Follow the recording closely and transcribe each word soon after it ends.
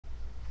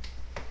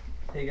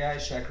Hey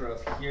guys,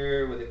 Shakarov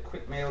here with a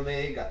quick mail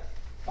day. Got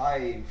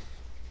 5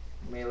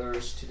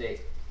 mailers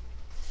today.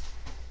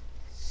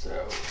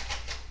 So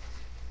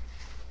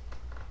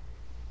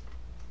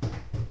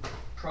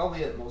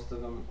probably most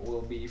of them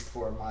will be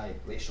for my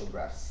Glacial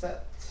draft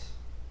set.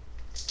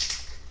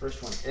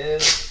 First one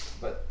is,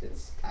 but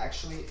it's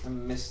actually a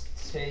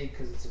mistake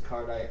because it's a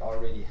card I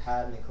already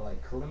had, Nikolai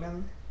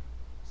Kulimin.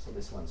 So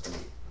this one's going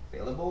to be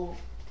available.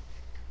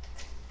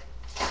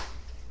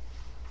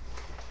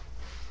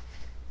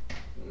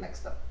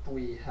 Next up,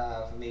 we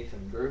have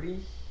Nathan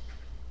Gerby.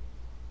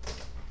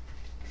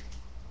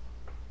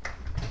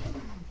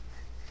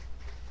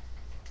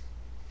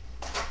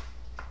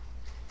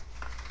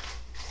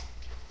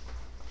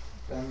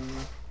 Then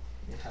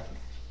we have a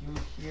few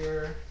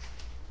here.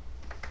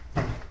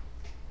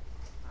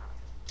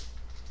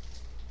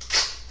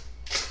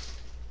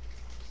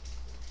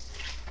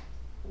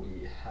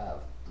 We have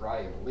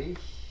Brian Lee.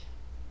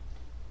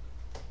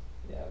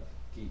 We have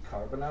Guy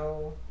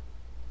Carbonell.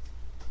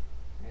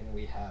 And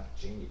we have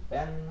Jamie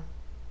Benn.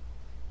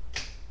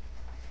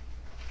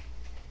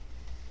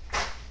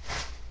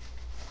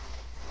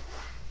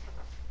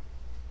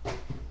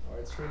 Or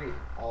it's really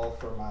all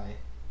for my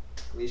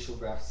Glacial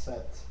draft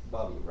set,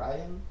 Bobby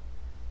Ryan.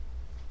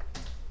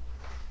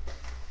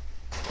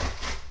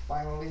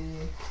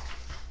 Finally,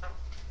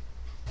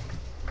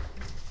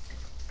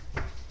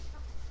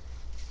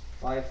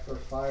 five for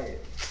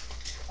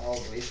 5,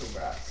 all Glacial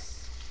drafts.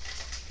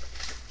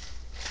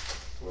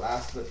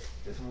 Last but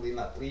definitely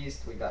not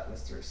least, we got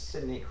Mr.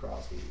 Sidney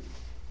Crosby.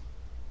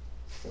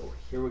 So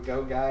here we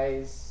go,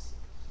 guys.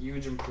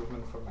 Huge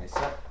improvement for my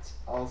set.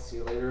 I'll see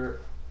you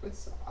later with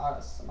some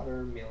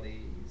other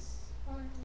Maildays. Bye.